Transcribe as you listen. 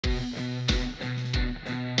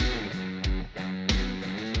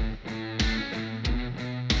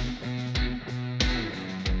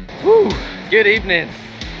Woo! Good evening.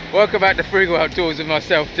 Welcome back to Frugal Outdoors with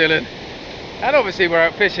myself, Dylan. And obviously we're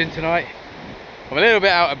out fishing tonight. I'm a little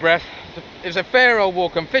bit out of breath. It's a fair old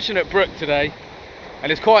walk. I'm fishing at Brook today, and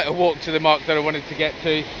it's quite a walk to the mark that I wanted to get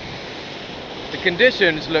to. The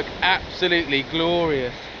conditions look absolutely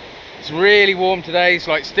glorious. It's really warm today. It's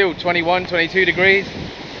like still 21, 22 degrees.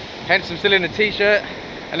 Hence I'm still in a t-shirt,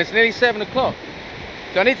 and it's nearly 7 o'clock.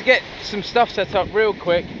 So I need to get some stuff set up real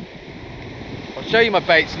quick. I'll show you my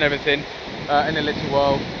baits and everything in a little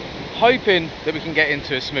while, hoping that we can get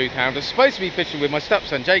into a smooth hound. I was supposed to be fishing with my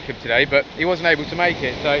stepson Jacob today, but he wasn't able to make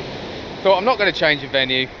it, so thought I'm not going to change the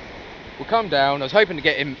venue. We'll come down. I was hoping to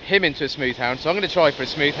get him into a smooth hound, so I'm going to try for a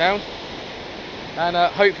smooth hound, and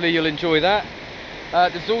hopefully you'll enjoy that.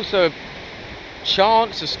 There's also a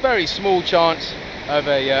chance, a very small chance of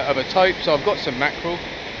a tope, so I've got some mackerel.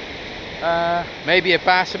 Maybe a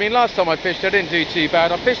bass. I mean, last time I fished I didn't do too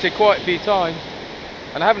bad. I fished it quite a few times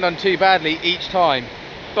and I haven't done too badly each time,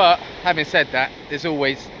 but having said that, there's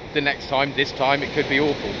always the next time. This time it could be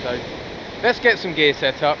awful. So let's get some gear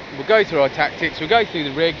set up. We'll go through our tactics, we'll go through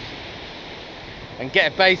the rigs and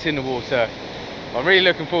get a bait in the water. I'm really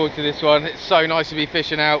looking forward to this one. It's so nice to be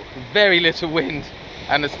fishing out, very little wind,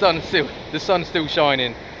 and the sun's still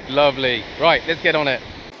shining. Lovely. Right, let's get on it.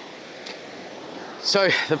 So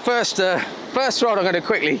the first rod I'm going to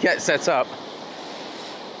quickly get set up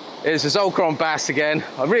is this Old bass again.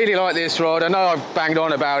 I really like this rod. I know I've banged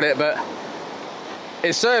on about it, but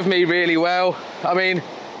it served me really well. I mean,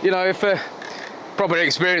 you know, if a proper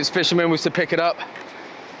experienced fisherman was to pick it up,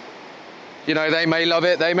 you know, they may love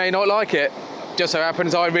it, they may not like it. Just so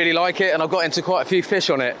happens I really like it, and I've got into quite a few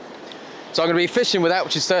fish on it. So I'm going to be fishing with that,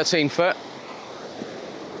 which is 13 foot.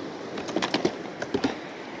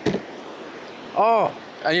 Oh,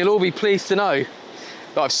 and you'll all be pleased to know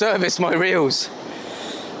that I've serviced my reels.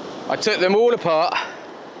 I took them all apart.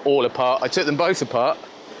 I took them both apart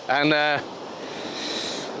and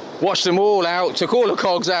washed them all out, took all the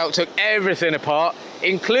cogs out, took everything apart,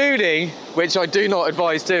 including, which I do not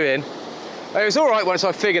advise doing. It was all right once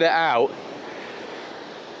I figured it out,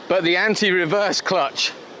 but the anti-reverse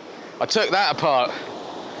clutch, I took that apart,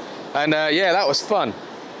 and yeah, that was fun.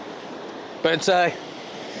 But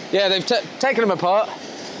yeah, they've taken them apart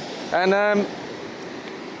and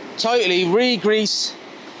totally re-grease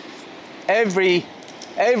every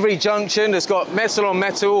junction that's got metal on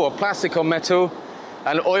metal or plastic on metal,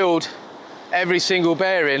 and oiled every single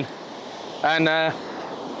bearing, and yeah,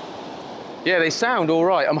 they sound all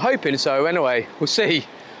right. I'm hoping so anyway. We'll see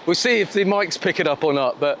if the mics pick it up or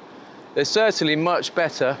not, but they're certainly much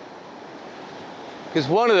better, because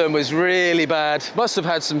one of them was really bad. Must have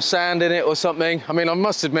had some sand in it or something. I mean, I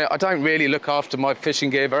must admit, I don't really look after my fishing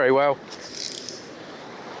gear very well.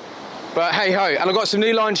 But hey ho, and I've got some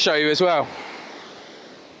new line to show you as well.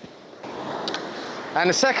 And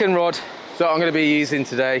the second rod that I'm going to be using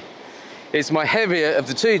today is my heavier of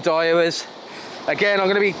the two Daiwas. Again, I'm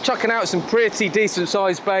going to be chucking out some pretty decent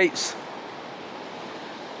sized baits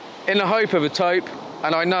in the hope of a tope.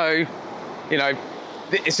 And I know, you know,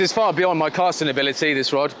 this is far beyond my casting ability,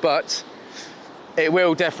 this rod, but it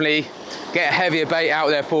will definitely get a heavier bait out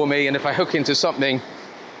there for me, and if I hook into something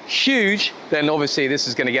huge, then obviously this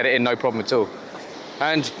is going to get it in no problem at all.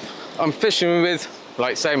 And I'm fishing with,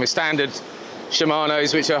 like saying, with standard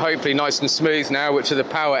Shimano's, which are hopefully nice and smooth now, which are the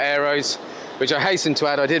Power Aeros, which I hasten to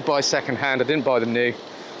add, I did buy second hand, I didn't buy them new.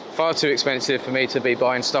 Far too expensive for me to be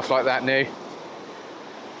buying stuff like that new.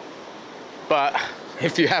 But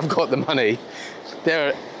if you have got the money,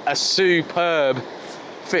 they're a superb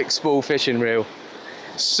fixed spool fishing reel.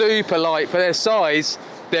 Super light for their size.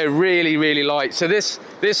 They're really, really light. So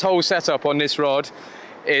this whole setup on this rod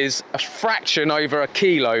is a fraction over a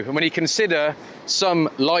kilo. And when you consider some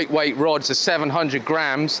lightweight rods are 700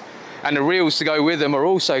 grams and the reels to go with them are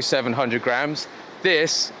also 700 grams,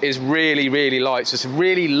 this is really, really light. So it's a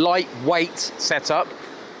really lightweight setup,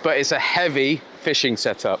 but it's a heavy fishing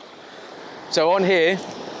setup. So on here,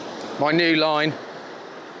 my new line,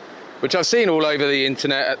 which I've seen all over the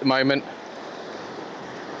internet at the moment,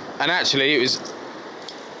 and actually it was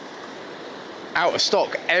out of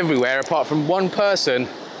stock everywhere apart from one person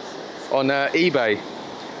on eBay,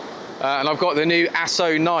 and I've got the new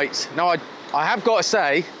Asso Knight. Now I have got to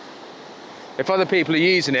say, if other people are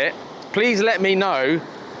using it, please let me know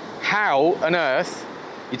how on earth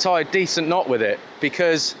you tie a decent knot with it,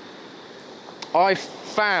 because I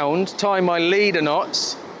found tying my leader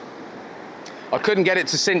knots, I couldn't get it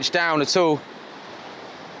to cinch down at all.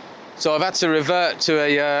 So I've had to revert to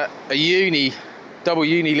a double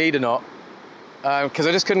uni leader knot, because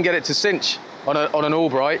I just couldn't get it to cinch on an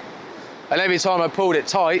Albright. And every time I pulled it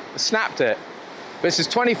tight, I snapped it. This is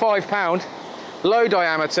 £25, low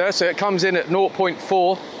diameter, so it comes in at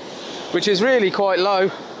 0.4, which is really quite low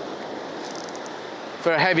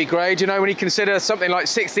for a heavy grade. You know, when you consider something like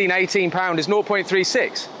 16, 18 pound is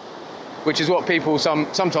 0.36, which is what people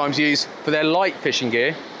sometimes use for their light fishing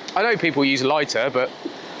gear. I know people use lighter, but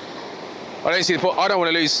I don't see the point. I don't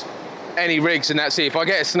want to lose any rigs in that sea. If I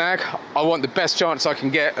get a snag, I want the best chance I can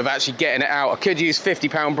get of actually getting it out. I could use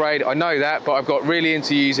 50-pound braid, I know that, but I've got really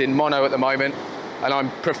into using mono at the moment, and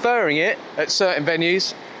I'm preferring it at certain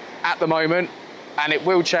venues at the moment, and it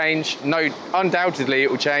will change. No, undoubtedly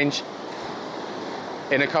it will change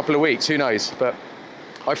in a couple of weeks, who knows, but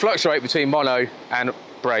I fluctuate between mono and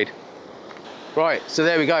braid. Right, so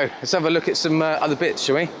there we go. Let's have a look at some other bits,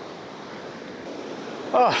 shall we?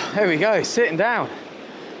 Oh, there we go, sitting down.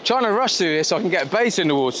 Trying to rush through this so I can get a bait in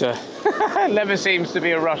the water. Never seems to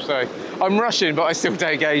be a rush though. I'm rushing, but I still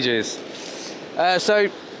take ages. So,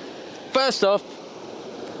 first off,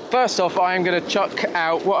 I am going to chuck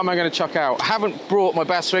out, what am I going to chuck out? I haven't brought my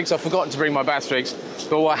bass rigs, I've forgotten to bring my bass rigs,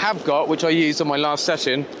 but what I have got, which I used on my last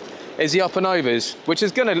session, is the up and overs, which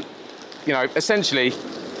is going to, you know, essentially,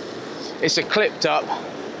 it's a clipped up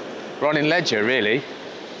running ledger, really.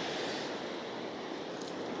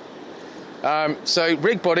 So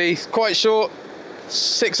rig body, quite short,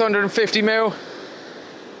 650mm.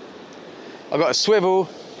 I've got a swivel,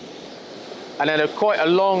 and then quite a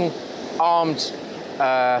long armed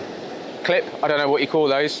clip. I don't know what you call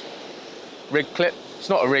those. Rig clip. It's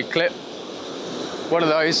not a rig clip. One of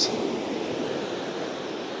those.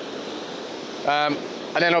 And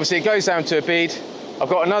then obviously it goes down to a bead. I've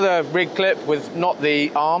got another rig clip with not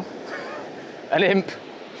the arm, an imp,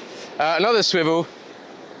 another swivel,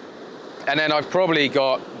 and then I've probably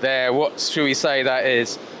got there, what should we say that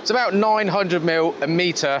is? It's about 900mm a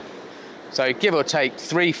metre, so give or take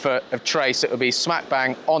 3 foot of trace. It will be smack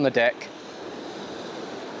bang on the deck.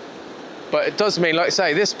 But it does mean, like I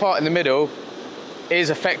say, this part in the middle is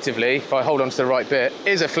effectively, if I hold on to the right bit,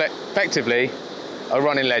 is effectively a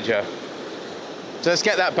running ledger. So let's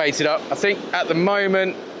get that baited up. I think at the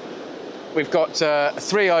moment we've got a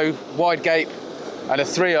 3.0 wide gape and a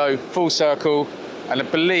 3.0 full circle, and I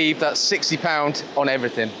believe that's £60 on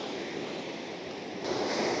everything.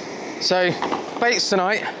 So baits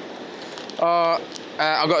tonight are,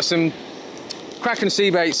 I've got some Kraken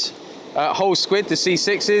sea baits, whole squid, the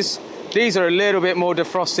C6s. These are a little bit more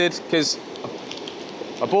defrosted because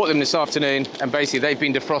I bought them this afternoon, and basically they've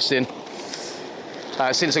been defrosting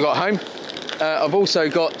since I got home. I've also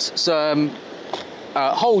got some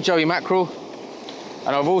whole Joey mackerel,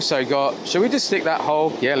 and I've also got, shall we just stick that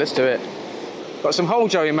whole? Yeah, let's do it. Got some whole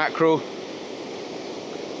Joey mackerel,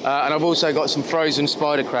 and I've also got some frozen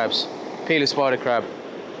spider crabs, peeler spider crab.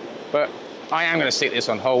 But I am going to stick this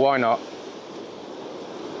on whole, why not?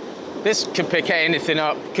 This could pick anything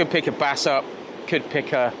up, could pick a bass up, could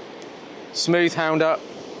pick a smooth hound up,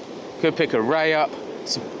 could pick a ray up.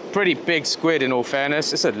 It's a pretty big squid in all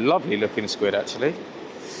fairness. It's a lovely looking squid actually.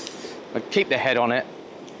 I keep the head on it.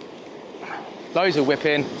 Loads of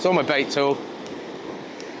whipping, it's on my bait tool.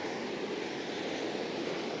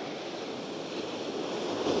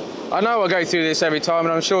 I know I go through this every time,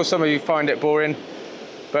 and I'm sure some of you find it boring,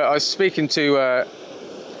 but I was speaking to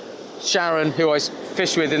Sharon, who I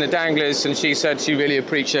fish with in the danglers, and she said she really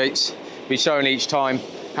appreciates me showing each time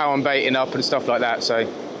how I'm baiting up and stuff like that. So,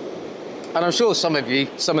 and I'm sure some of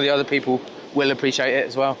the other people will appreciate it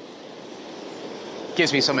as well.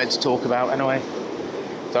 Gives me something to talk about anyway.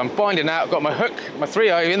 So I'm binding that. I've got my hook, my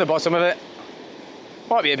 3.0 in the bottom of it.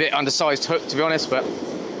 Might be a bit undersized hook to be honest, but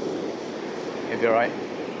it'll be all right.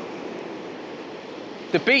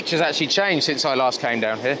 The beach has actually changed since I last came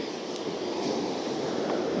down here.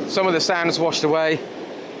 Some of the sand's washed away.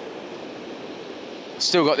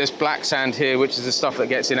 Still got this black sand here, which is the stuff that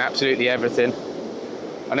gets in absolutely everything.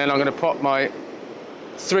 And then I'm going to pop my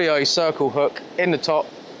 3.0 circle hook in the top,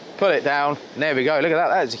 pull it down, and there we go. Look at that,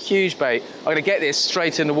 that is a huge bait. I'm going to get this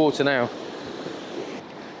straight in the water now.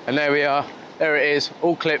 And there we are, there it is,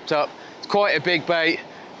 all clipped up. It's quite a big bait,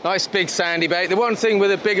 nice big sandy bait. The one thing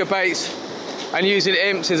with the bigger baits and using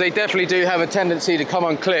imps is they definitely do have a tendency to come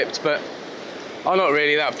unclipped, but I'm not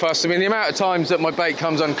really that fussed. I mean, the amount of times that my bait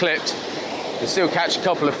comes unclipped, I still catch a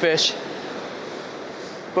couple of fish.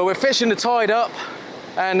 But we're fishing the tide up,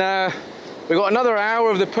 and we've got another hour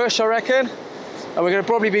of the push, I reckon. And we're gonna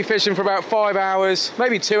probably be fishing for about 5 hours,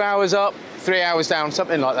 maybe 2 hours up, 3 hours down,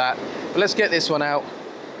 something like that. But let's get this one out.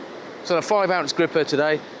 It's on a 5-ounce gripper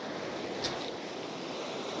today.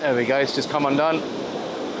 There we go, it's just come undone.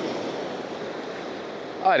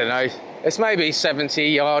 I don't know, it's maybe 70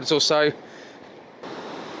 yards or so.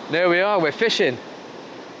 There we are, we're fishing.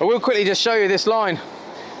 I will quickly just show you this line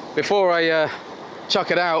before I chuck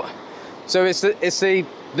it out. So it's the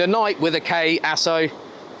Night with a K Asso.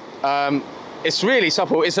 It's really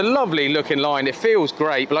supple. It's a lovely looking line. It feels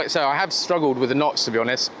great. But like I say, I have struggled with the knots, to be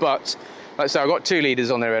honest. But like I say, I've got 2 leaders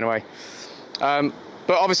on there anyway. But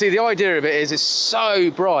obviously the idea of it is it's so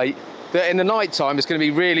bright that in the night time it's going to be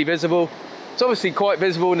really visible. It's obviously quite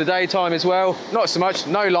visible in the daytime as well. Not so much.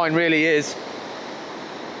 No line really is.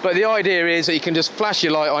 But the idea is that you can just flash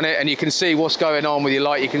your light on it and you can see what's going on with your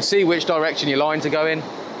light. You can see which direction your lines are going.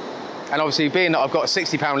 And obviously, being that I've got a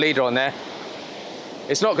 60-pound leader on there,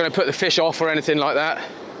 it's not going to put the fish off or anything like that,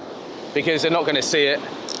 because they're not going to see it.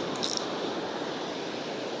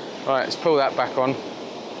 Right, let's pull that back on.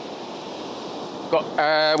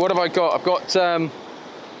 Got what have I got? I've got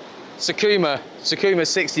Sakuma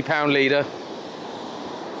 60-pound leader.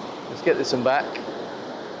 Let's get this one back.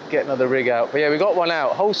 Get another rig out. But yeah, we got one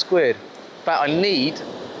out, whole squid. In fact, I need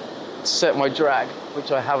to set my drag,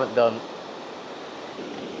 which I haven't done.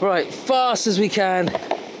 Right, fast as we can.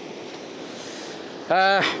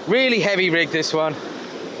 Really heavy rig, this one.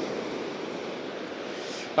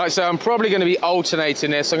 Like, so I'm probably going to be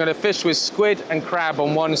alternating this. I'm going to fish with squid and crab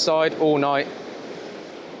on one side all night.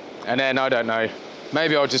 And then, I don't know,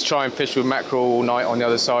 maybe I'll just try and fish with mackerel all night on the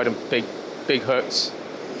other side and big hooks.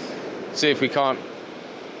 See if we can't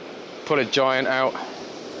pull a giant out.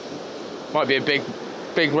 Might be a big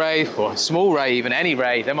ray, or a small ray even, any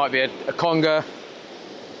ray. There might be a conger.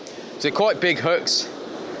 So quite big hooks.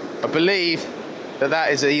 I believe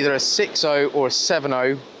that is either a 6.0 or a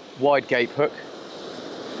 7.0 wide gape hook.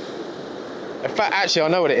 In fact, actually, I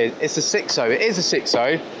know what it is. It's a 6.0. It is a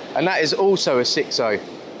 6.0, and that is also a 6.0.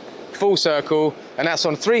 Full circle, and that's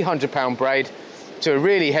on 300-pound braid to a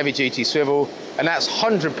really heavy duty swivel, and that's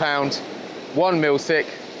 100-pound, 1 mil thick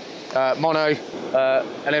mono,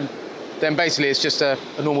 and then basically it's just a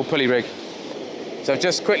normal pulley rig. So I've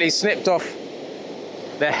just quickly snipped off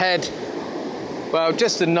the head, well,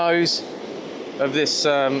 just the nose of this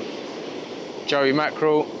Joey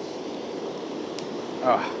mackerel,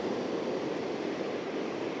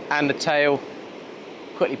 and the tail.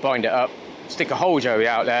 Quickly bind it up, stick a whole Joey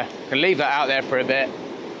out there, can leave that out there for a bit,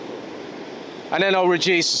 and then I'll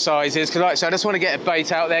reduce the sizes, because like I said, I just want to get a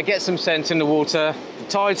bait out there, get some scent in the water. The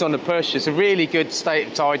tide's on the push. It's a really good state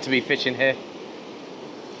of tide to be fishing here.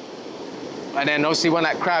 And then obviously when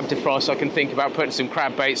that crab defrosts, I can think about putting some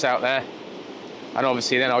crab baits out there. And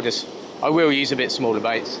obviously then I will use a bit smaller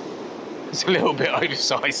baits. It's a little bit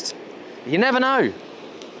oversized. You never know.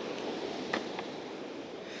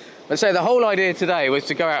 But so the whole idea today was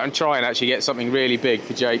to go out and try and actually get something really big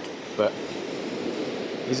for Jake, but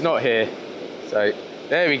he's not here. So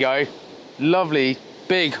there we go. Lovely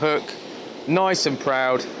big hook, nice and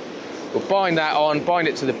proud. We'll bind that on, bind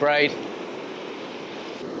it to the braid.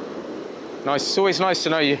 Nice, it's always nice to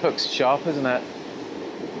know your hook's sharp, isn't it?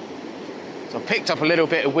 So I picked up a little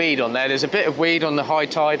bit of weed on there. There's a bit of weed on the high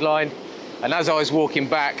tide line. And as I was walking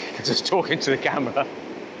back, because I was talking to the camera,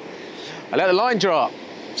 I let the line drop.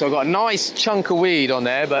 So I've got a nice chunk of weed on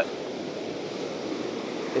there, but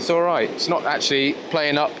it's all right. It's not actually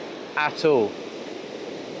playing up at all.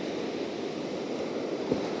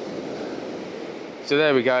 So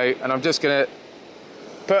there we go. And I'm just gonna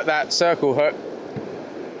put that circle hook.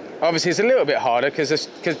 Obviously it's a little bit harder just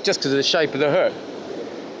because of the shape of the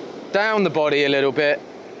hook. Down the body a little bit.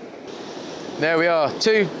 There we are,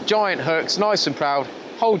 2 giant hooks, nice and proud,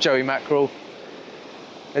 whole Joey mackerel.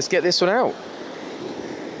 Let's get this one out.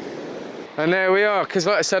 And there we are, because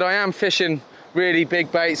like I said, I am fishing really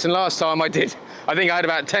big baits, and last time I think I had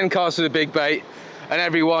about 10 casts with a big bait, and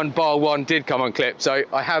every one, bar one, did come on clip. So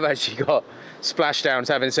I have actually got splashdowns,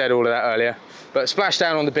 having said all of that earlier. But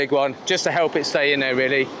splashdown on the big one, just to help it stay in there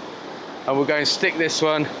really. And we'll go and stick this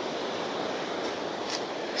one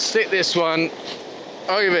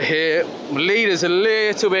over here. My leader's a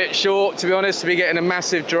little bit short, to be honest, to be getting a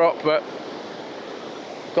massive drop, but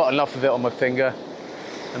got enough of it on my finger.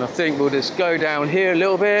 And I think we'll just go down here a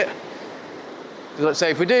little bit. Because let's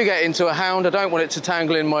say if we do get into a hound, I don't want it to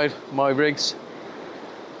tangle in my rigs.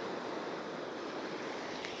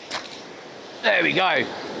 There we go.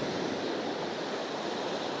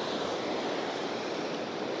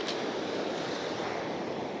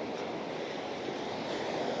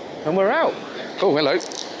 And we're out. Oh, hello.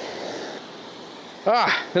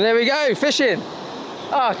 And there we go, fishing.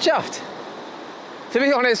 Chuffed. To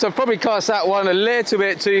be honest, I've probably cast that one a little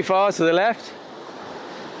bit too far to the left.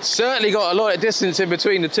 Certainly got a lot of distance in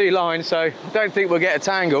between the 2 lines, so I don't think we'll get a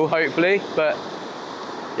tangle, hopefully. But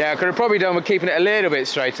yeah, I could have probably done with keeping it a little bit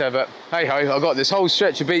straighter, but hey ho, I've got this whole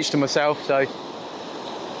stretch of beach to myself, so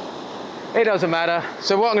It doesn't matter.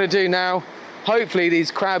 So what I'm going to do now, hopefully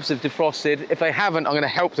these crabs have defrosted. If they haven't, I'm going to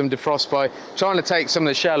help them defrost by trying to take some of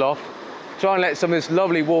the shell off, try and let some of this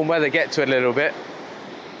lovely warm weather get to it a little bit.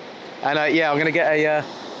 And yeah, I'm going to get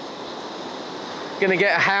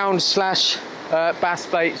a hound slash bass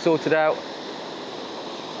bait sorted out.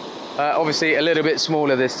 Obviously a little bit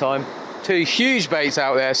smaller this time. 2 huge baits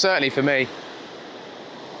out there, certainly for me.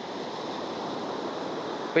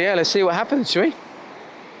 But yeah, let's see what happens, shall we?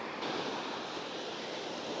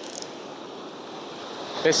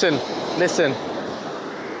 Listen, listen.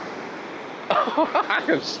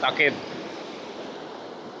 I'm stuck in.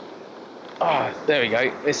 Oh, there we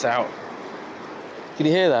go, it's out. Can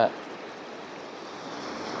you hear that?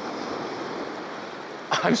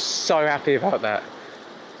 I'm so happy about that.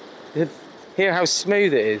 Hear how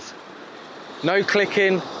smooth it is. No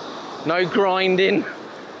clicking, no grinding,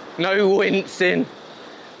 no wincing.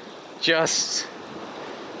 Just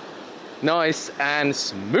nice and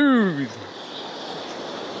smooth.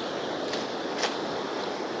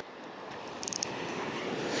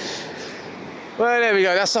 Well, there we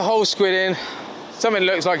go, that's the whole squid in. Something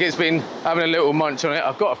looks like it's been having a little munch on it.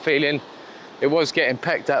 I've got a feeling it was getting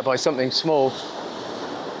pecked at by something small.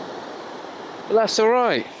 But that's all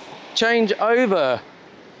right. Change over.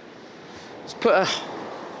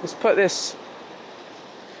 Let's put this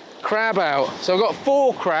crab out. So I've got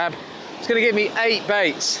 4 crab. It's gonna give me 8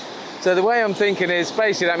 baits. So the way I'm thinking is,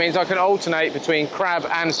 basically that means I can alternate between crab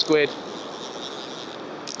and squid.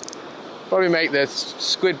 Probably make the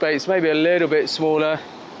squid baits maybe a little bit smaller,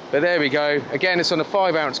 but there we go. Again, it's on a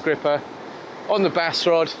 5-ounce gripper on the bass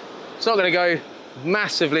rod. It's not going to go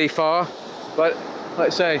massively far, but like I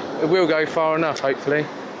say, it will go far enough, hopefully.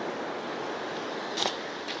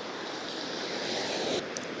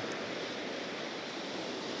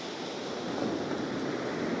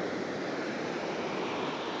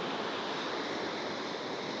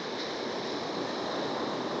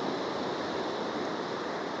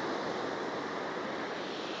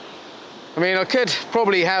 I mean, I could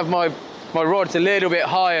probably have my rods a little bit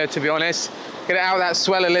higher, to be honest. Get it out of that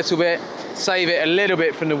swell a little bit, save it a little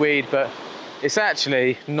bit from the weed, but it's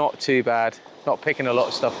actually not too bad. Not picking a lot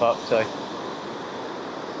of stuff up, so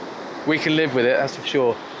we can live with it, that's for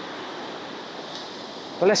sure.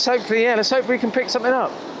 But let's hope we can pick something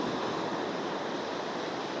up.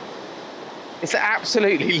 It's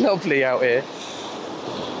absolutely lovely out here.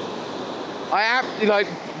 Like,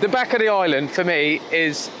 the back of the island for me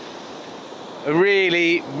is a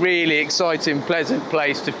really, really exciting, pleasant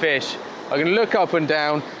place to fish. I can look up and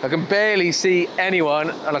down, I can barely see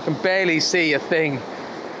anyone, and I can barely see a thing.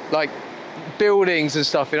 Like buildings and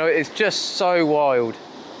stuff, you know, it's just so wild.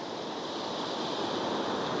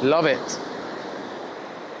 Love it.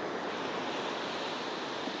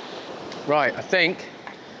 Right, I think,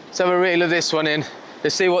 let's have a reel of this one in.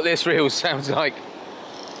 Let's see what this reel sounds like.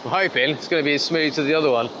 I'm hoping it's going to be as smooth as the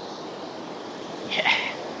other one. Yeah.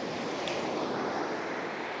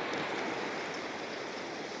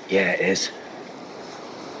 Yeah, it is.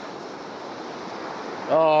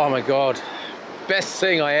 Oh my God. Best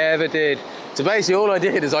thing I ever did. So basically all I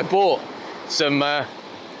did is I bought some, I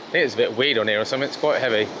think there's a bit of weed on here or something, it's quite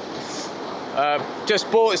heavy.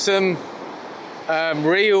 Just bought some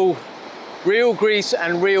real grease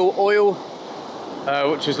and real oil,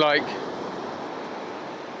 which was like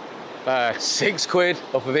 6 quid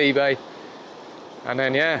off of eBay. And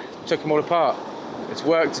then yeah, took them all apart. It's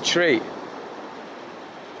worked a treat.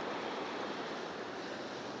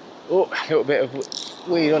 Oh, a little bit of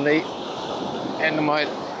weed on the end of my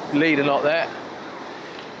leader knot there.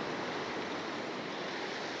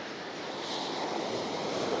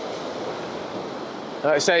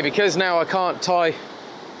 Like I say, because now I can't tie,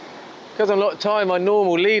 because I'm not tying my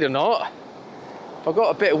normal leader knot, if I've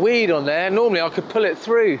got a bit of weed on there, normally I could pull it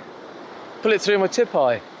through my tip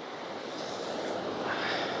eye.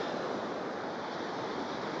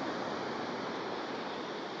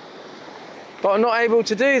 But I'm not able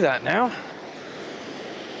to do that now.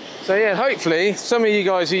 So yeah, hopefully some of you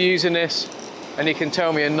guys are using this and you can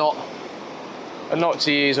tell me a knot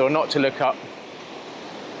to use or a knot to look up.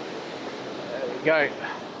 There we go.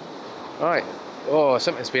 Right. Oh,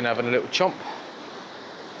 something's been having a little chomp.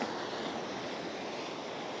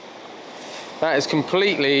 That is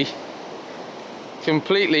completely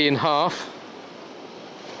in half.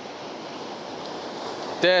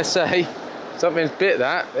 Dare say something's bit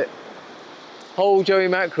that. Whole Joey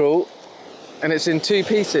mackerel, and it's in 2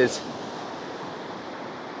 pieces.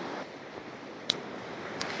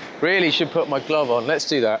 Really should put my glove on. Let's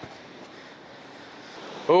do that.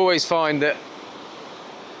 I always find that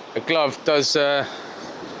a glove does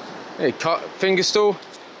cut finger stall,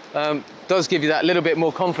 does give you that little bit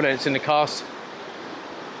more confidence in the cast.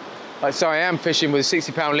 Like, so I am fishing with a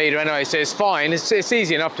 60-pound leader anyway, so it's fine. It's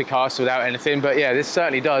easy enough to cast without anything, but yeah, this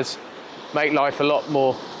certainly does make life a lot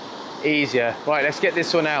more easier. Right, let's get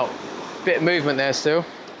this one out. Bit of movement there still.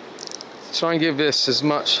 Try and give this as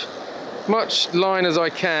much line as I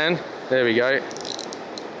can. There we go.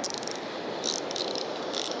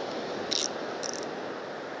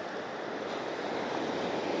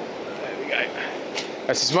 There we go.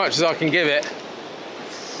 That's as much as I can give it.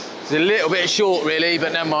 It's a little bit short really,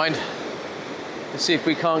 but never mind. Let's see if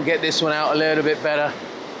we can't get this one out a little bit better.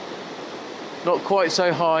 Not quite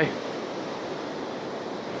so high.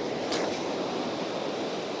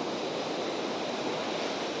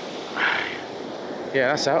 Yeah,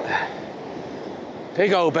 that's out.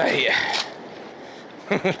 Big old bait.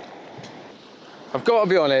 I've got to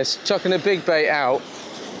be honest, chucking a big bait out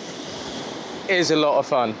is a lot of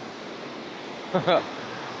fun.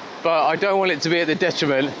 But I don't want it to be at the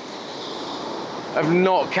detriment of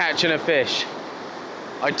not catching a fish.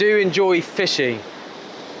 I do enjoy fishing.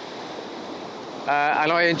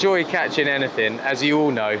 And I enjoy catching anything, as you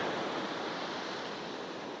all know.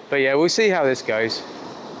 But yeah, we'll see how this goes.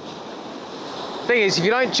 Thing is, if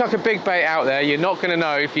you don't chuck a big bait out there, you're not going to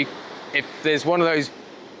know if there's one of those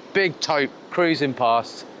big tope cruising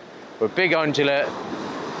past, or a big undulate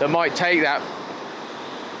that might take that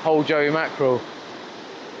whole Joey mackerel.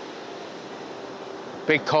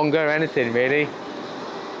 Big conger, anything really.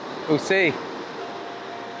 We'll see.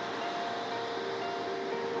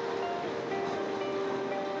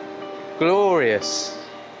 Glorious.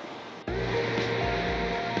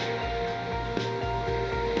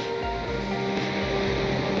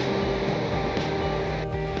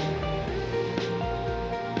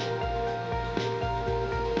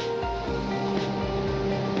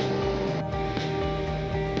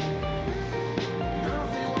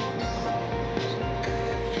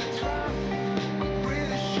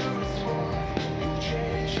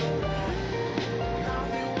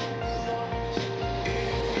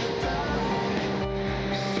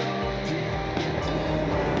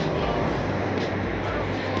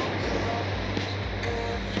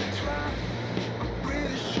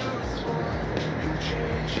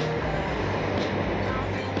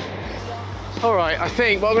 All right, I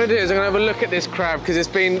think what I'm going to do is I'm going to have a look at this crab because it's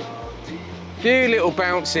been a few little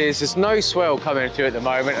bounces. There's no swell coming into it at the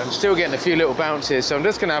moment. I'm still getting a few little bounces, so I'm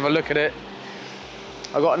just going to have a look at it.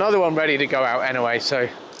 I've got another one ready to go out anyway, so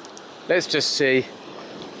let's just see.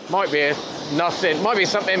 Might be nothing, might be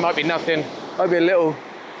something, might be nothing, might be a little.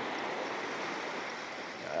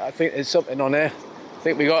 I think there's something on there. I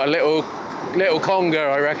think we got a little conger,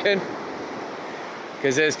 I reckon,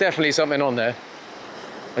 because there's definitely something on there.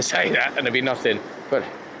 I say that and there'd be nothing, but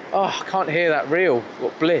oh, I can't hear that reel.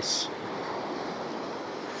 What bliss.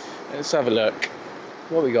 Let's have a look.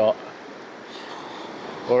 What we got?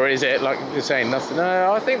 Or is it like you're saying nothing?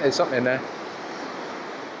 No, I think there's something in there.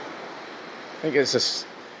 I think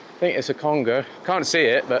it's a conger. Can't see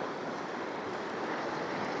it, but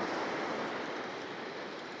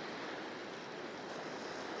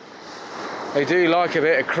they do like a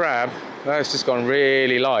bit of crab. No, it's just gone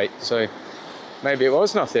really light, so maybe it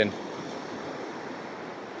was nothing.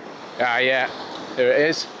 Ah, yeah, there it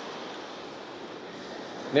is.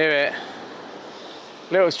 Knew it.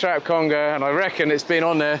 Little strap conger, and I reckon it's been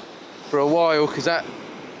on there for a while because that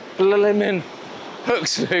blimmin' hook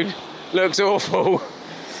snood looks awful.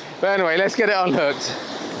 But anyway, let's get it unhooked.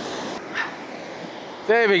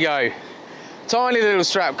 There we go. Tiny little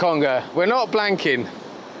strap conger. We're not blanking.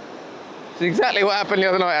 It's exactly what happened the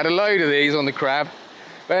other night. I had a load of these on the crab.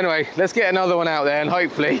 But anyway, let's get another one out there and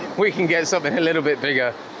hopefully we can get something a little bit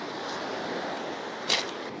bigger.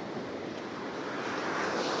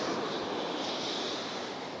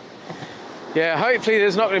 Yeah, hopefully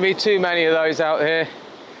there's not going to be too many of those out here.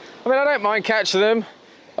 I mean, I don't mind catching them.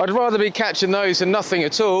 I'd rather be catching those than nothing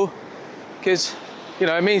at all, because, you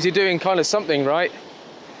know, it means you're doing kind of something right.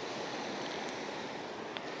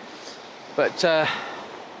 But,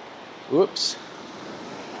 whoops.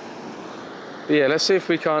 But yeah, let's see if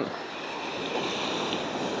we can't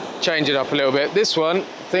change it up a little bit. This one, I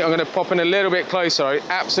think I'm going to pop in a little bit closer. I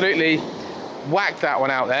absolutely whacked that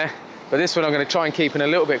one out there, but this one I'm going to try and keep in a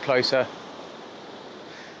little bit closer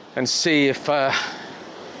and see if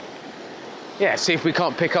yeah, see if we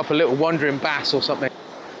can't pick up a little wandering bass or something.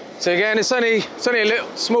 So again, it's only a little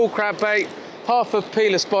small crab bait, half a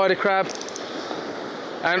peeler spider crab,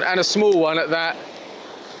 and a small one at that.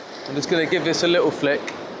 I'm just going to give this a little flick.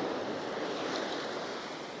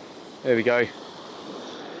 There we go.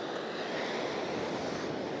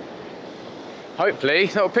 Hopefully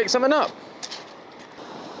that'll pick something up.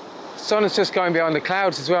 sun is just going behind the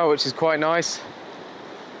clouds as well, which is quite nice.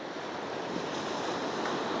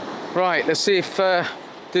 Right, let's see if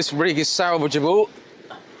this rig is salvageable.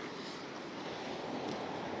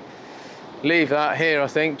 Leave that here, I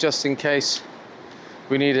think, just in case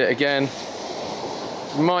we need it again.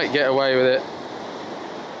 Might get away with it.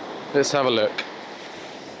 Let's have a look.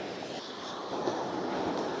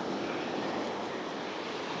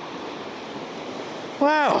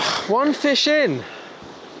 Wow, one fish in.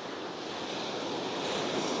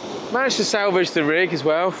 Managed to salvage the rig as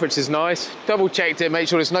well, which is nice. Double checked it, make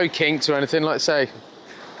sure there's no kinks or anything, like I say.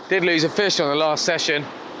 Did lose a fish on the last session.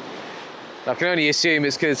 I can only assume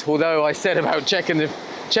it's because, although I said about checking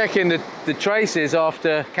the traces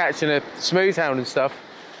after catching a smooth hound and stuff,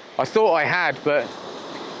 I thought I had, but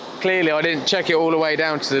clearly I didn't check it all the way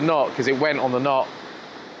down to the knot, because it went on the knot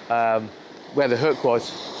where the hook was,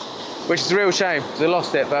 which is a real shame because I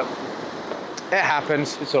lost it, but it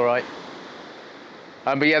happens, it's all right.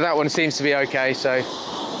 But yeah, that one seems to be okay, so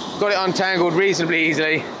got it untangled reasonably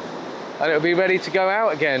easily and it'll be ready to go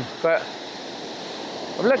out again. But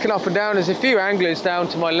I'm looking up and down, there's a few anglers down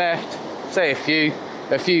to my left, say a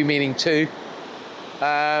few meaning two.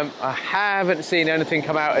 I haven't seen anything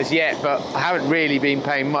come out as yet, but I haven't really been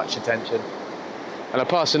paying much attention. And I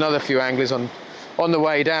passed another few anglers on the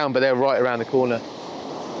way down, but they're right around the corner.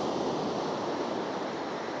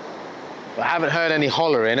 I haven't heard any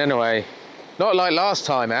hollering anyway. Not like last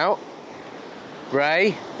time out.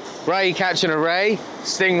 Ray catching a ray,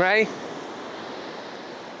 stingray.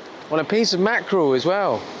 On a piece of mackerel as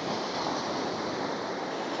well.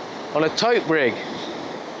 On a tope rig.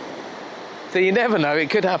 So you never know,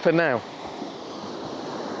 it could happen now.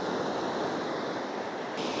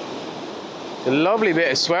 A lovely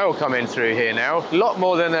bit of swell coming through here now. A lot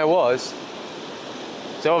more than there was.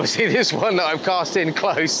 So obviously this one that I've cast in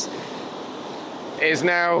close is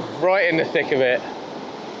now right in the thick of it.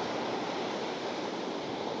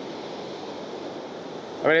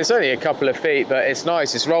 I mean, it's only a couple of feet, but it's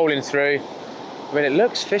nice, it's rolling through. I mean, it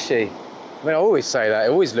looks fishy. I mean, I always say that,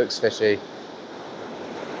 it always looks fishy.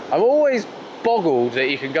 I'm always boggled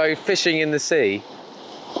that you can go fishing in the sea,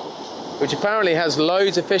 which apparently has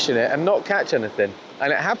loads of fish in it, and not catch anything.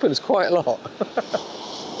 And it happens quite a lot.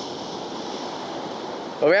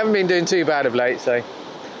 Well, we haven't been doing too bad of late, so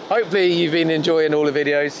hopefully you've been enjoying all the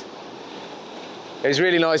videos. It was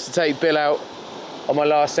really nice to take Bill out on my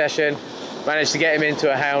last session. Managed to get him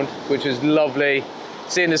into a hound, which was lovely.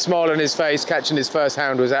 Seeing the smile on his face, catching his first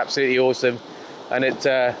hound was absolutely awesome. And it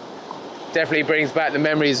definitely brings back the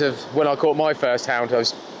memories of when I caught my first hound. I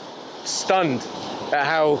was stunned at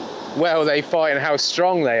how well they fight and how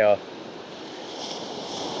strong they are.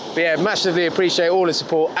 But yeah, massively appreciate all the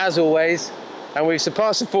support as always. And we've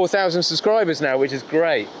surpassed the 4,000 subscribers now, which is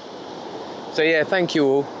great. So yeah, thank you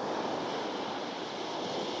all.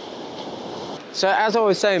 So as I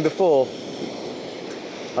was saying before,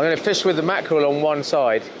 I'm going to fish with the mackerel on one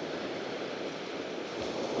side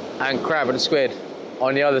and crab and squid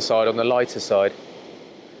on the other side, on the lighter side.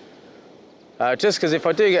 Just because if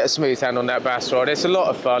I do get a smooth hand on that bass rod, it's a lot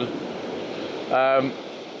of fun.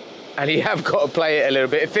 And you have got to play it a little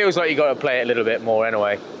bit. It feels like you got to play it a little bit more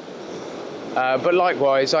anyway. But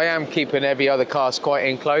likewise, I am keeping every other cast quite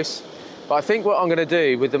in close. But I think what I'm going to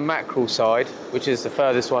do with the mackerel side, which is the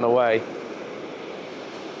furthest one away,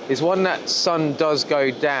 is when that sun does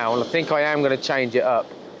go down, I think I am going to change it up.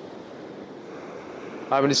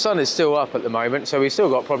 I mean, the sun is still up at the moment, so we've still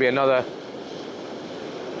got probably another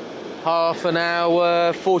half an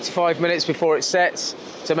hour, 45 minutes before it sets.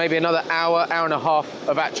 So maybe another hour and a half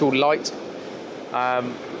of actual light.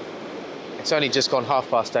 It's only just gone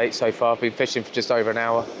 8:30 so far. I've been fishing for just over an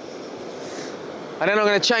hour. And then I'm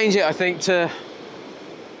going to change it, I think, to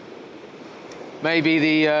maybe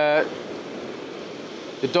the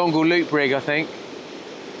dongle loop rig, I think.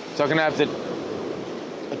 So I can have a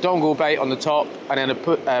dongle bait on the top and then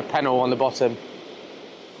a pennel on the bottom.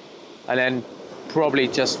 And then probably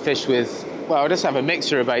just fish with, well, I'll just have a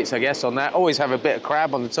mixture of baits, I guess, on that. Always have a bit of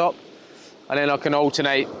crab on the top. And then I can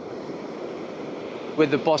alternate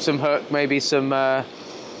with the bottom hook, maybe some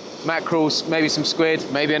mackerels, maybe some squid,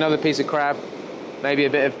 maybe another piece of crab, maybe a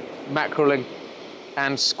bit of mackerel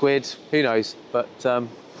and squid, who knows. But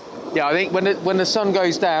yeah, I think when the sun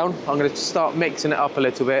goes down, I'm going to start mixing it up a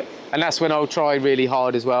little bit, and that's when I'll try really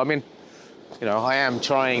hard as well. I mean, you know, I am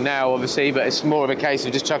trying now, obviously, but it's more of a case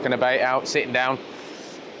of just chucking a bait out, sitting down.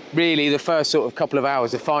 Really, the first sort of couple of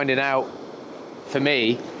hours of finding out, for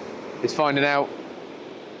me, is finding out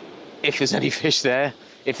if there's any fish there.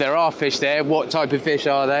 If there are fish there, what type of fish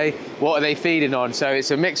are they? What are they feeding on? So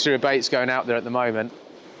it's a mixture of baits going out there at the moment.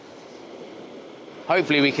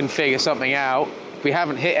 hopefully we can figure something out. If we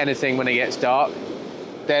haven't hit anything when it gets dark,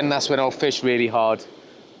 then that's when I'll fish really hard.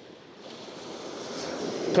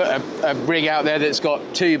 Put a rig out there that's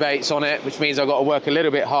got 2 baits on it, which means I've got to work a little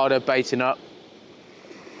bit harder baiting up.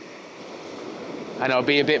 And I'll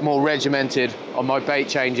be a bit more regimented on my bait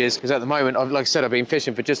changes, because at the moment, like I said, I've been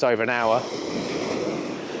fishing for just over an hour.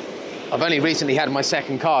 I've only recently had my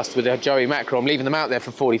second cast with a Joey mackerel. I'm leaving them out there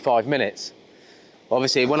for 45 minutes.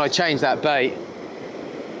 Obviously, when I change that bait,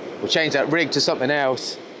 or change that rig to something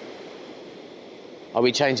else, I'll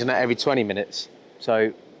be changing that every 20 minutes.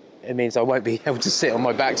 So it means I won't be able to sit on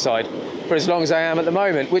my backside for as long as I am at the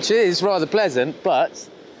moment, which is rather pleasant, but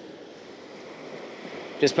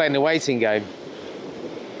just playing the waiting game.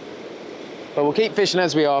 But we'll keep fishing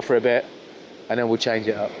as we are for a bit, and then we'll change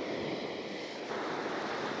it up.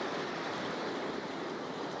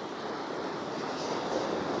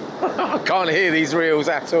 I can't hear these reels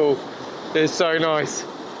at all. They're so nice.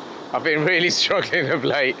 I've been really struggling of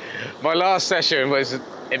late. My last session was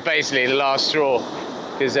basically the last straw,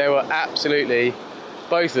 because they were absolutely,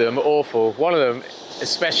 both of them, awful. One of them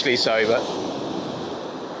especially so, but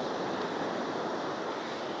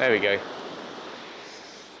there we go.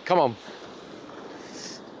 Come on.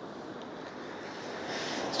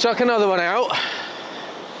 Let's chuck another one out.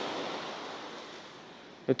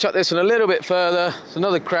 We'll chuck this one a little bit further. It's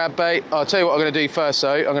another crab bait. I'll tell you what I'm going to do first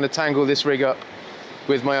though. I'm going to tangle this rig up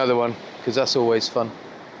with my other one, because that's always fun.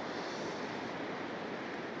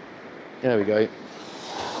 There we go.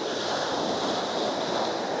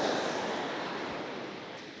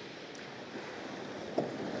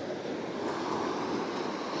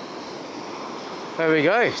 There we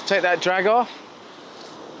go. Take that drag off.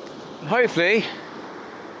 Hopefully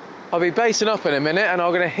I'll be basting up in a minute and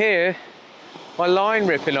I'm going to hear my line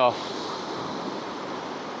ripping off.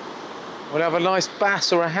 We'll have a nice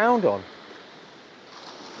bass or a hound on.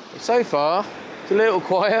 But so far, it's a little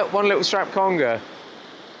quiet, one little strap conger.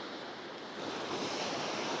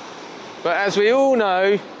 But as we all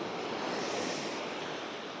know,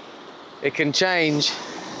 it can change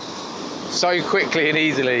so quickly and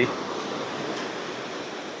easily.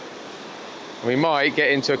 We might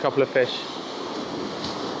get into a couple of fish.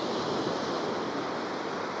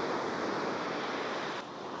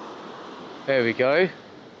 There we go.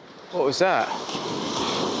 What was that?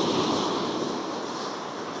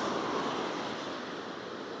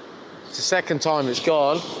 It's the second time it's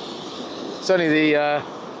gone. It's only the,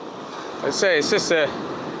 I'd say it's just the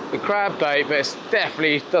crab bait, but it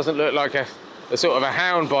definitely doesn't look like a sort of a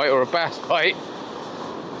hound bite or a bass bite.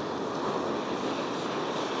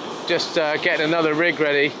 Just getting another rig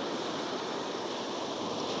ready.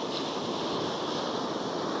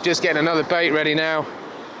 Just getting another bait ready now.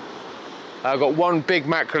 I've got one big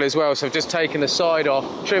mackerel as well, so I've just taken the side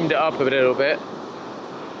off, trimmed it up a little bit,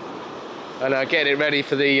 and getting it ready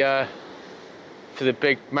for the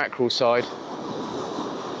big mackerel side.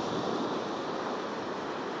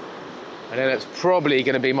 And then it's probably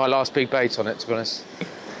going to be my last big bait on it, to be honest.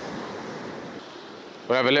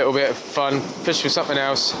 We'll have a little bit of fun, fish for something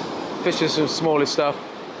else, fish for some smaller stuff,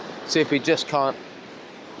 see if we just can't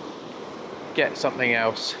get something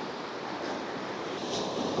else.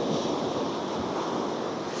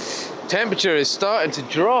 Temperature is starting to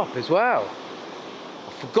drop as well.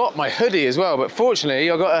 I forgot my hoodie as well, but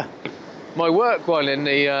fortunately I got my work one in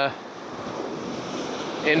the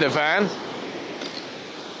van,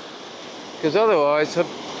 because otherwise I'd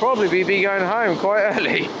probably be going home quite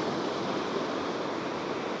early.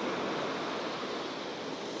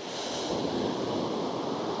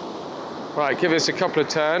 Right, give us a couple of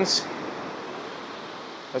turns.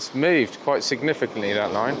 That's moved quite significantly,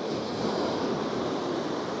 that line.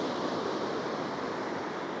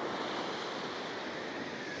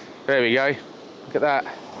 There we go. Look at that.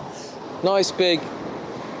 Nice big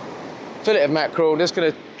fillet of mackerel. Just going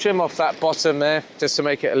to trim off that bottom there, just to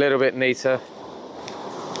make it a little bit neater.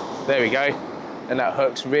 There we go. And that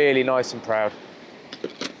hook's really nice and proud.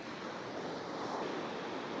 Just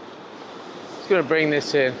going to bring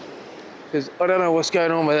this in, because I don't know what's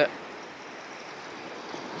going on with it.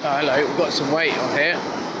 Oh, hello, we've got some weight on here.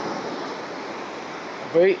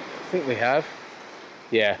 Have we? I think we have.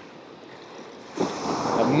 Yeah.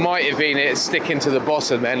 That might have been it sticking to the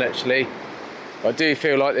bottom then, actually. I do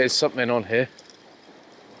feel like there's something on here.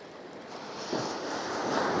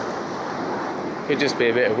 Could just be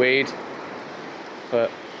a bit of weed,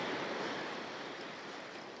 but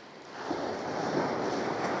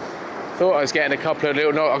thought I was getting a couple of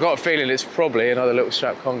little, no, I've got a feeling it's probably another little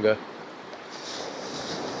strap conger.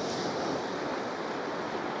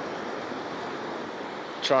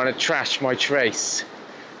 Trying to trash my trace.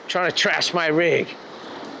 Trying to trash my rig.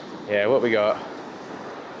 Yeah, what we got?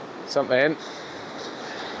 Something.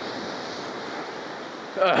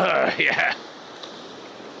 Yeah.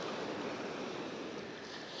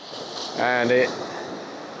 And it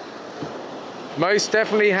most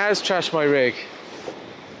definitely has trashed my rig.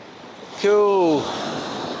 Cool.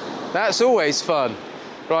 That's always fun.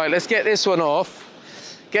 Right, let's get this one off.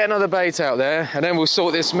 Get another bait out there, and then we'll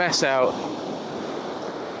sort this mess out.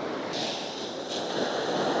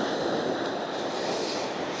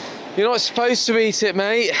 You're not supposed to eat it,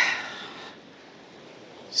 mate. You're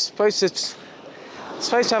supposed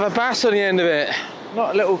to have a bass on the end of it,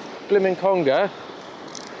 not a little blimmin' conger.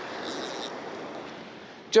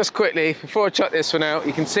 Just quickly, before I chuck this one out,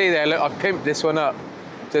 you can see there, look, I've pimped this one up.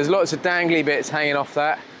 There's lots of dangly bits hanging off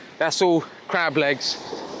that. That's all crab legs.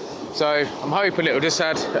 So I'm hoping it'll just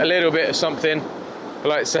add a little bit of something. But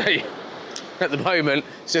like I say, at the moment,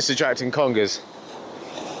 it's just attracting congers.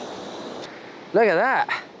 Look at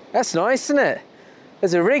that. That's nice, isn't it?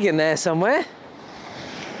 There's a rig in there somewhere.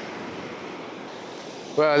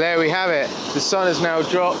 Well, there we have it. The sun has now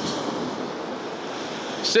dropped.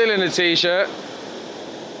 Still in a t-shirt.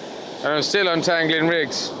 And I'm still untangling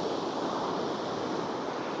rigs.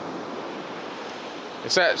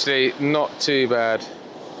 It's actually not too bad.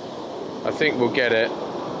 I think we'll get it.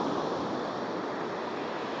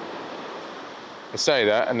 I say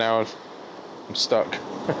that and now I'm stuck.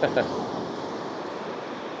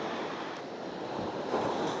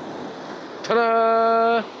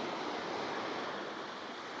 Ta-da!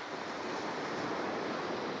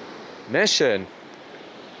 Mission.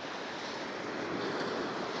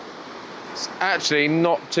 It's actually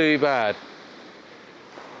not too bad.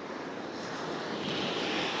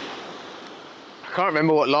 I can't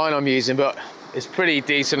remember what line I'm using, but it's pretty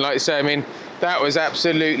decent. Like I say, I mean, that was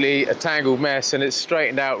absolutely a tangled mess and it's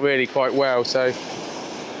straightened out really quite well. So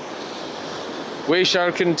we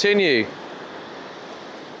shall continue.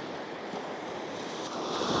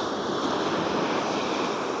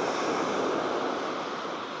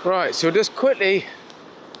 Right, so we'll just quickly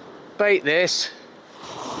bait this.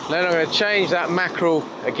 Then I'm going to change that mackerel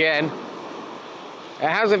again. It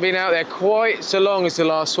hasn't been out there quite so long as the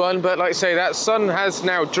last one, but like I say, that sun has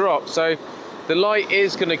now dropped, so the light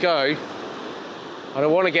is going to go. And I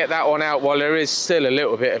want to get that one out while there is still a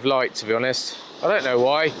little bit of light, to be honest. I don't know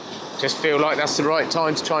why, just feel like that's the right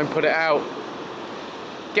time to try and put it out.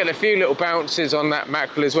 Getting a few little bounces on that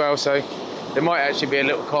mackerel as well, so there might actually be a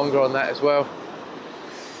little conger on that as well.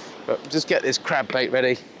 But just get this crab bait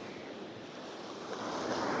ready.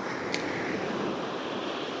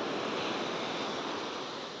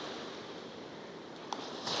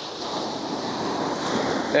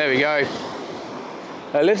 There we go.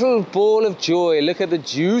 A little ball of joy. Look at the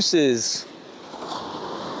juices.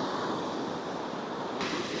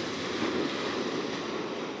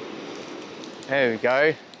 There we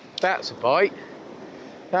go. That's a bite.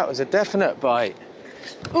 That was a definite bite.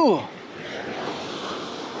 Ooh.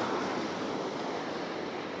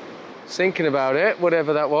 Thinking about it,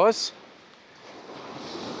 whatever that was.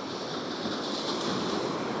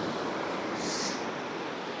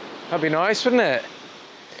 That'd be nice, wouldn't it?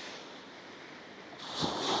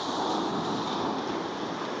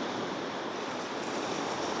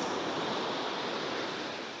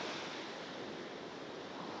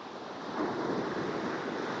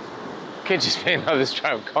 Could just be another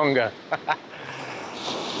strap conger.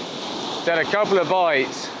 Done a couple of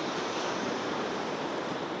bites.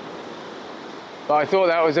 But I thought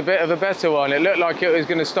that was a bit of a better one. It looked like it was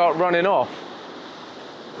going to start running off.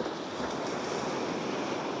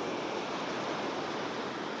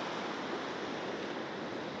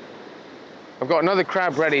 I've got another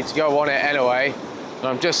crab ready to go on it anyway. And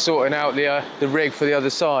I'm just sorting out the rig for the other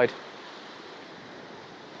side.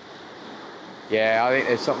 Yeah, I think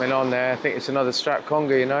there's something on there. I think it's another strap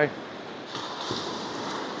conger, you know.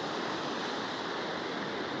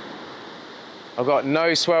 I've got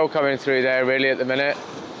no swell coming through there really at the minute,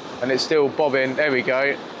 and it's still bobbing. There we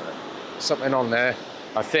go. Something on there.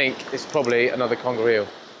 I think it's probably another conger eel.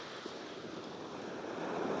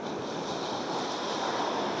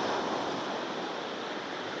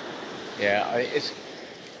 Yeah, it's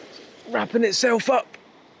wrapping itself up.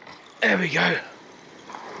 There we go.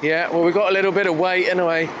 Yeah, well, we've got a little bit of weight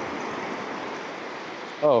anyway.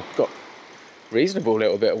 Oh, got reasonable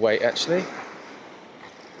little bit of weight actually.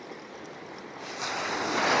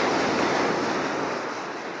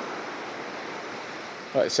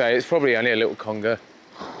 Like I say, it's probably only a little conger.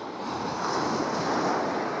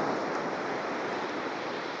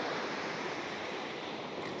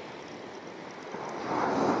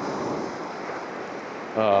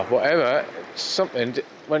 Oh, whatever. Something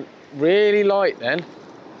went really light then.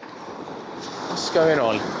 What's going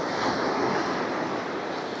on?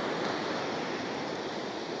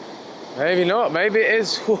 Maybe not. Maybe it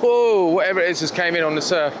is. Whoa, whatever it is just came in on the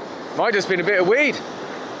surf. Might just been a bit of weed.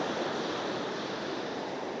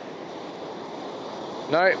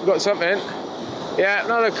 No, we've got something. Yeah,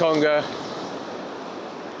 another conger.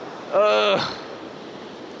 Ugh.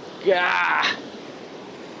 God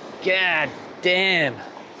damn.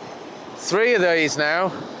 3 of these now.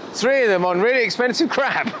 3 of them on really expensive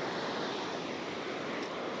crab.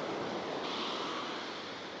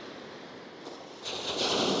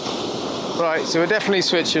 Right, so we're definitely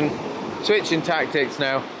switching tactics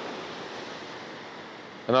now.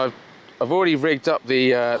 And I've already rigged up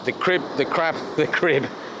the crab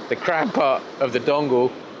part of the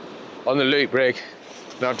dongle on the loop rig.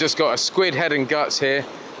 And I've just got a squid head and guts here.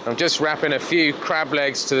 I'm just wrapping a few crab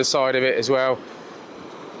legs to the side of it as well,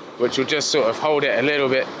 which will just sort of hold it a little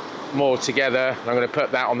bit more together. I'm going to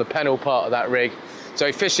put that on the pennel part of that rig.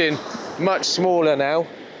 So fishing much smaller now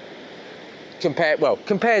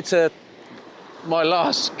compared to my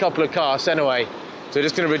last couple of casts anyway. So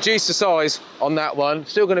just going to reduce the size on that one.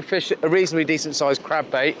 Still going to fish a reasonably decent sized crab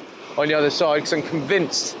bait on the other side, because I'm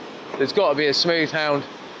convinced there's got to be a smooth hound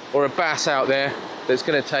or a bass out there that's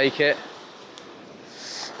going to take it.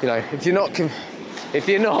 You know, if you're not,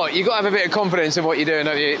 you've got to have a bit of confidence in what you're doing,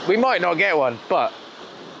 don't you? We might not get one, but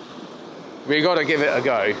we've got to give it a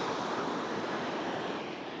go.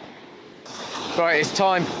 Right, it's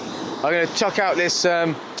time. I'm going to chuck out this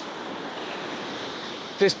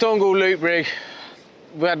this dongle loop rig.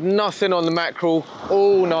 We had nothing on the mackerel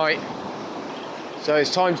all night, so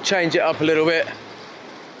it's time to change it up a little bit.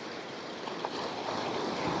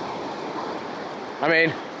 I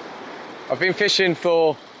mean, I've been fishing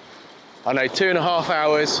for, I don't know, 2.5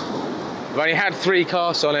 hours. I've only had 3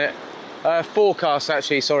 casts on it, 4 casts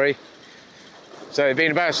actually, sorry. So it's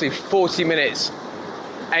been about 40 minutes,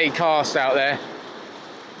 8 casts out there,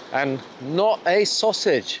 and not a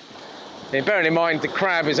sausage. I mean, bearing in mind the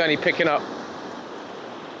crab is only picking up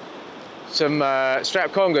some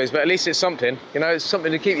strap congers, but at least it's something, you know, it's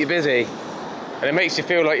something to keep you busy, and it makes you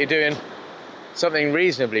feel like you're doing something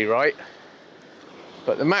reasonably right.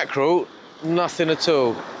 But the mackerel, nothing at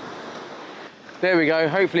all. There we go,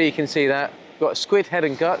 hopefully you can see that. Got a squid head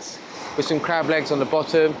and guts with some crab legs on the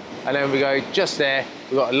bottom, and then we go just there,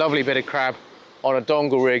 we've got a lovely bit of crab on a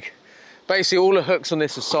dongle rig. Basically all the hooks on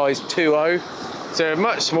this are size 2.0, so they're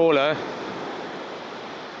much smaller.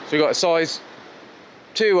 So we've got a size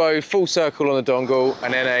 2.0 full circle on the dongle,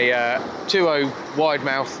 and then a 2.0 wide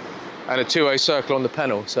mouth and a 2.0 circle on the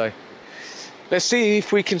pennel. So let's see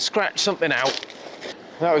if we can scratch something out.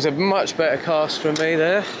 That was a much better cast from me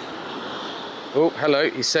there. Oh, hello,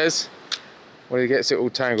 he says, when he gets it all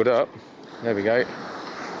tangled up. There we go.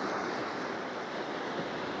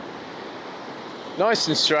 Nice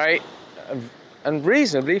and straight and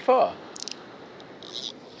reasonably far.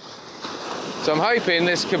 So I'm hoping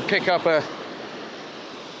this can pick up a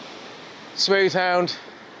smooth hound,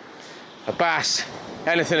 a bass,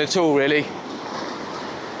 anything at all really.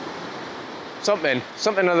 Something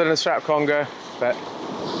other than a strap conger, but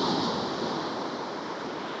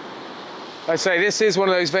I say this is one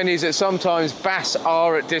of those venues that sometimes bass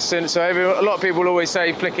are at distance, so a lot of people will always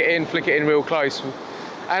say flick it in real close,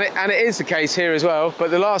 and it is the case here as well.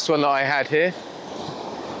 But the last one that I had here,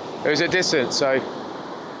 it was at distance, so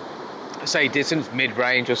I say distance,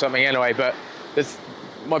 mid-range or something anyway, but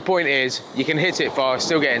my point is you can hit it far,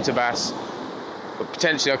 still get into bass, but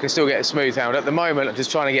potentially I can still get a smooth hound. At the moment I'm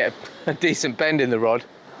just trying to get a decent bend in the rod.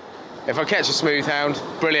 If I catch a smooth hound,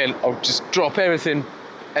 brilliant, I'll just drop everything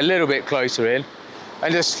a little bit closer in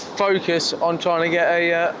and just focus on trying to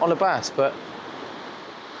get on a bass. But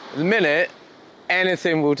at the minute,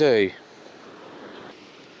 anything will do.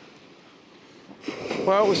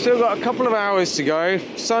 Well, we've still got a couple of hours to go.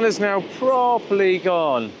 Sun is now properly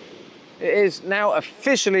gone. It is now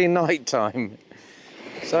officially night time.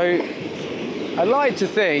 So I like to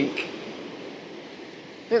think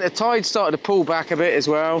the tide started to pull back a bit as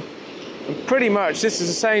well. And pretty much this is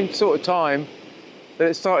the same sort of time that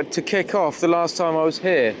it started to kick off the last time I was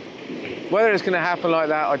here. Whether it's going to happen like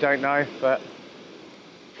that, I don't know, but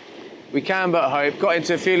we can but hope. Got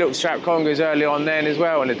into a few little strap congers early on then as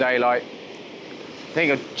well in the daylight. I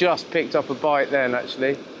think I just picked up a bite then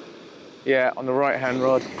actually. Yeah, on the right hand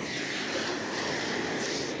rod.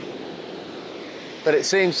 But it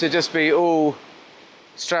seems to just be all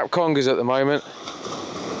strap congers at the moment.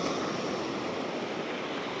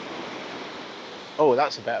 Oh,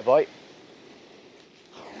 that's a better bite.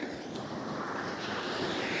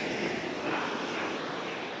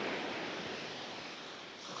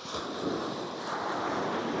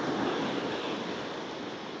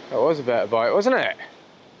 was a better bite, wasn't it?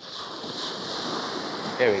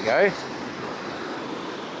 Here we go.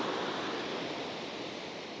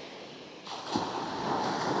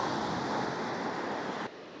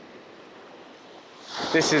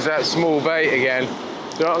 This is that small bait again.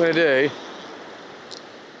 So what I'm going to do,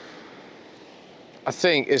 I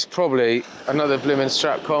think, is probably another blooming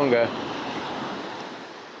strap conger.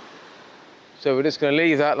 So we're just going to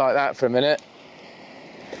leave that like that for a minute.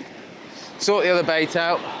 Sort the other bait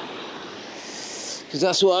out, because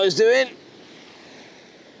that's what I was doing.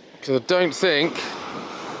 Because I don't think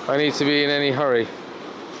I need to be in any hurry.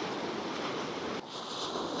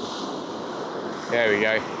 There we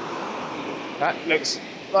go. That looks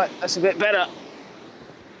like that's a bit better.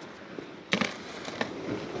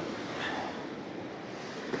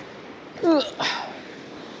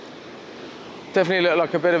 Definitely looked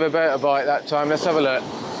like a bit of a better bite that time. Let's have a look.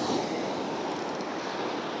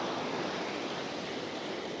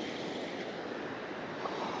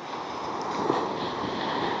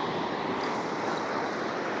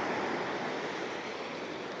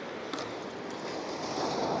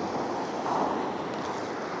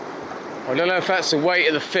 I don't know if that's the weight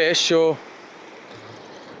of the fish or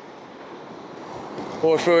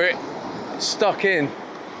if we're stuck in.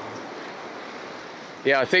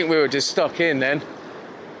 Yeah, I think we were just stuck in then.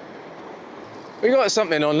 We got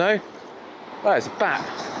something on though. Oh, it's a bat.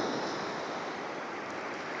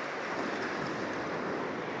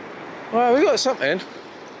 Well, we got something.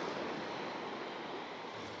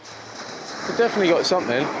 We definitely got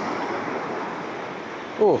something.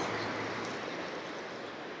 Oh.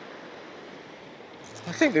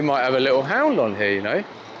 I think we might have a little hound on here, you know.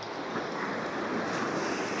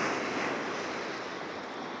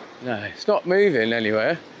 No, it's not moving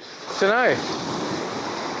anywhere. Don't know.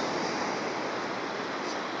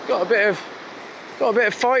 Got a bit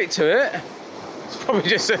of fight to it. It's probably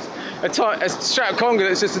just a strap conger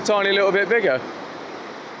that's just a tiny little bit bigger.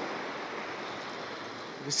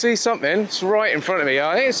 You can see something. It's right in front of me.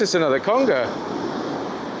 I think it's just another conger.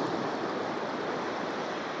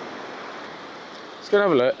 Let's go and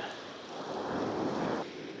have a look.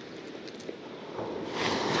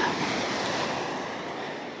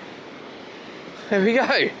 There we go.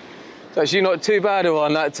 It's actually not too bad a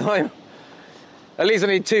one that time. At least I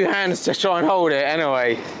need two hands to try and hold it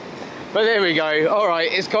anyway. But there we go. All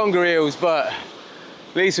right, it's conger eels, but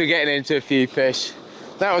at least we're getting into a few fish.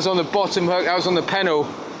 That was on the bottom hook, that was on the pennel,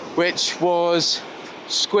 which was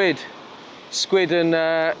squid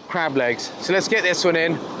and crab legs. So let's get this one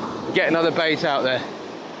in and get another bait out there.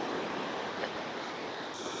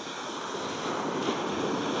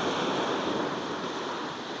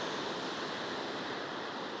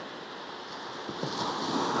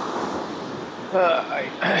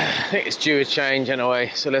 I think it's due a change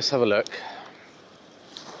anyway, so let's have a look.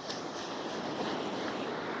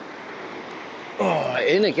 Oh,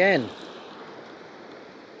 in again.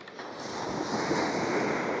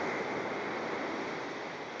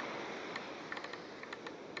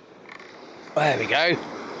 There we go.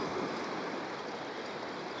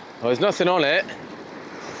 Well, there's nothing on it,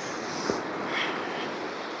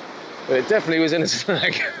 but it definitely was in a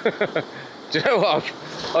snag. Do you know what?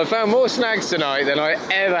 I've found more snags tonight than I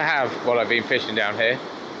ever have while I've been fishing down here.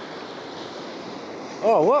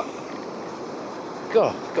 Oh, what?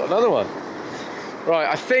 God, got another one. Right,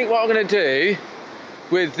 I think what I'm going to do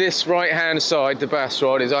with this right hand side, the bass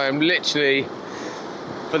rod, is I am literally,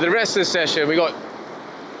 for the rest of the session, we got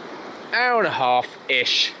an hour and a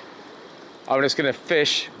half-ish. I'm just going to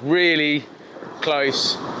fish really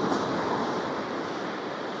close.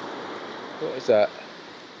 What is that?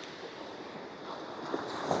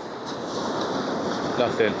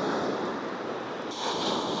 Nothing.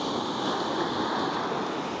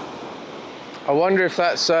 I wonder if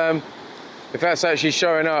that's actually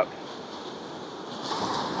showing up.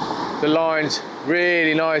 The line's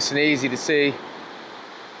really nice and easy to see.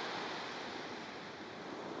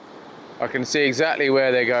 I can see exactly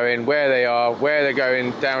where they're going, where they are, where they're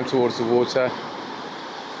going down towards the water.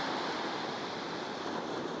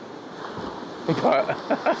 But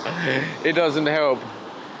it doesn't help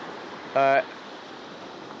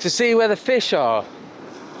to see where the fish are.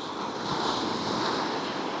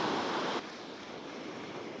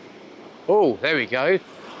 Oh, there we go.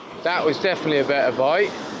 That was definitely a better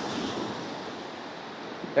bite.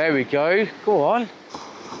 There we go. Go on.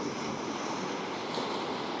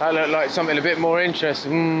 That looked like something a bit more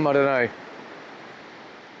interesting. I don't know.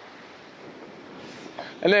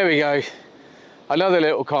 And there we go. Another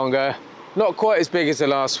little conger. Not quite as big as the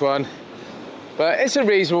last one, but it's a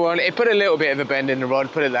reasonable one. It put a little bit of a bend in the rod,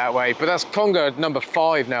 put it that way. But that's conger number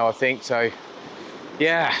 5 now, I think. So,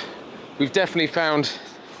 yeah. we've definitely found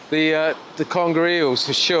the conger eels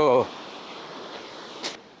for sure.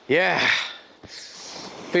 Yeah,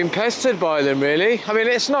 been pestered by them really. I mean,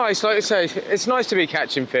 it's nice, like I say, it's nice to be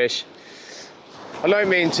catching fish. I don't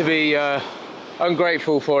mean to be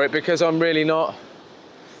ungrateful for it, because I'm really not.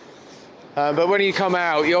 But when you come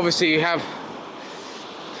out, you obviously have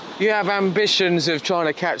ambitions of trying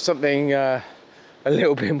to catch something a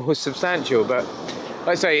little bit more substantial. But like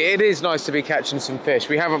I say, it is nice to be catching some fish.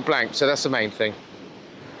 We haven't blanked, so that's the main thing.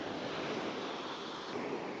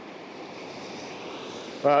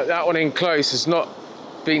 Right, that one in close has not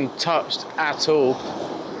been touched at all.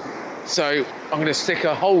 So I'm going to stick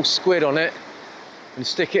a whole squid on it and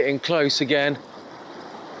stick it in close again.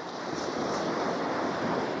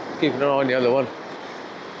 Keeping an eye on the other one.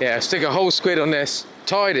 Yeah, stick a whole squid on this.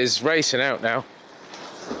 Tide is racing out now.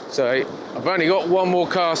 So I've only got one more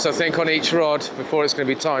cast, I think, on each rod before it's going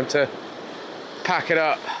to be time to pack it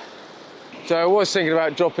up. So I was thinking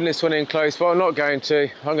about dropping this one in close, but I'm not going to.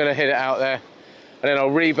 I'm going to hit it out there. And then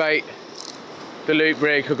I'll rebait the loop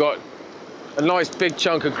rig. I've got a nice big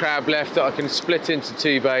chunk of crab left that I can split into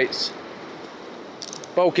 2 baits.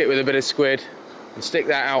 Bulk it with a bit of squid and stick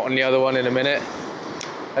that out on the other one in a minute.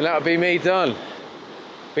 And that'll be me done.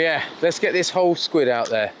 But yeah, let's get this whole squid out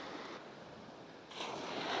there.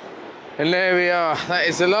 And there we are. That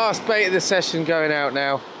is the last bait of the session going out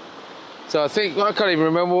now. So I think, I can't even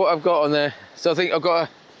remember what I've got on there. So I think I've got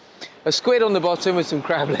a squid on the bottom with some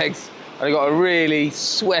crab legs. And I've got a really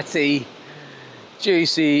sweaty,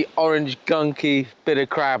 juicy, orange gunky bit of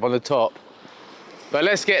crab on the top. But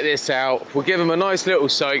let's get this out. We'll give them a nice little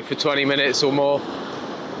soak for 20 minutes or more.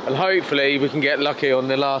 And hopefully we can get lucky on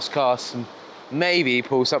the last cast and maybe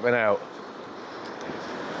pull something out.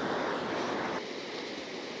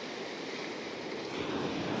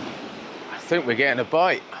 I think we're getting a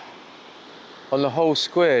bite on the whole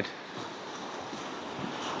squid.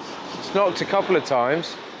 It's knocked a couple of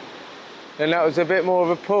times. And that was a bit more of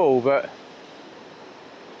a pull, but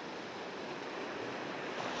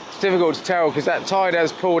it's difficult to tell because that tide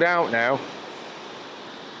has pulled out now.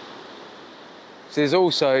 So there's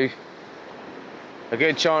also a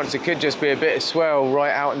good chance it could just be a bit of swell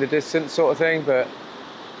right out in the distance sort of thing, but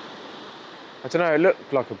I don't know, it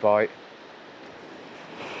looked like a bite.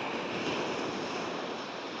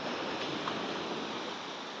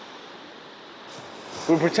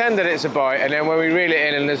 We'll pretend that it's a bite, and then when we reel it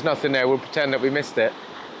in and there's nothing there, we'll pretend that we missed it.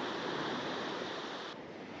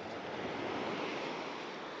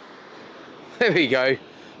 There we go,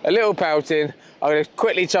 a little pouting. I'm going to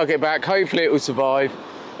quickly chuck it back, hopefully it will survive.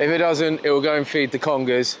 If it doesn't, it will go and feed the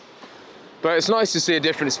congers. But it's nice to see a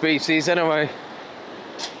different species anyway.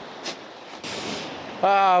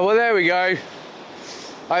 Ah, well there we go.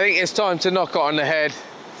 I think it's time to knock it on the head.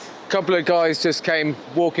 A couple of guys just came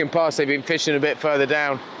walking past, they've been fishing a bit further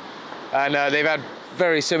down. And they've had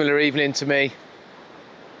very similar evening to me.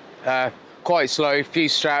 Quite slow, few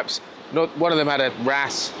straps. One of them had a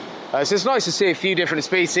wrasse. So it's nice to see a few different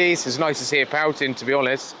species. It's nice to see a pouting, to be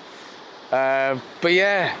honest. But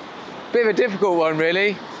yeah, bit of a difficult one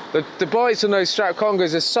really. The bites on those strap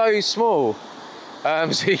congers are so small.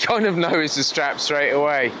 So you kind of know it's a strap straight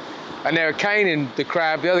away. And they were caning the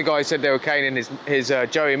crab. The other guy said they were caning his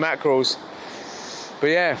Joey mackerels. But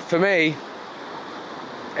yeah, for me,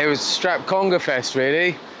 it was strap conger fest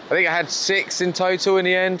really. I think I had 6 in total in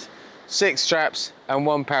the end. 6 straps and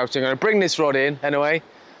 1 pouting. I'm going to bring this rod in anyway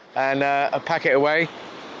and I'll pack it away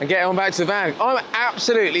and get on back to the van. I'm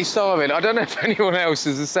absolutely starving. I don't know if anyone else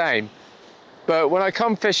is the same. But when I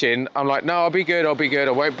come fishing, I'm like, no, I'll be good.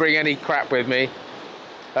 I won't bring any crap with me.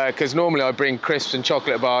 Because normally I bring crisps and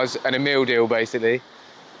chocolate bars and a meal deal basically.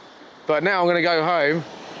 But now I'm going to go home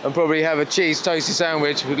and probably have a cheese toasty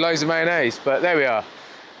sandwich with loads of mayonnaise. But there we are.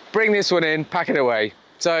 Bring this one in, pack it away.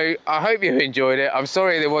 So I hope you enjoyed it. I'm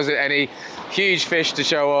sorry there wasn't any huge fish to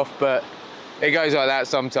show off, but it goes like that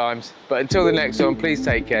sometimes. But until the next one, please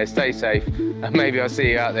take care, stay safe, and maybe I'll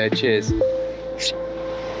see you out there. Cheers.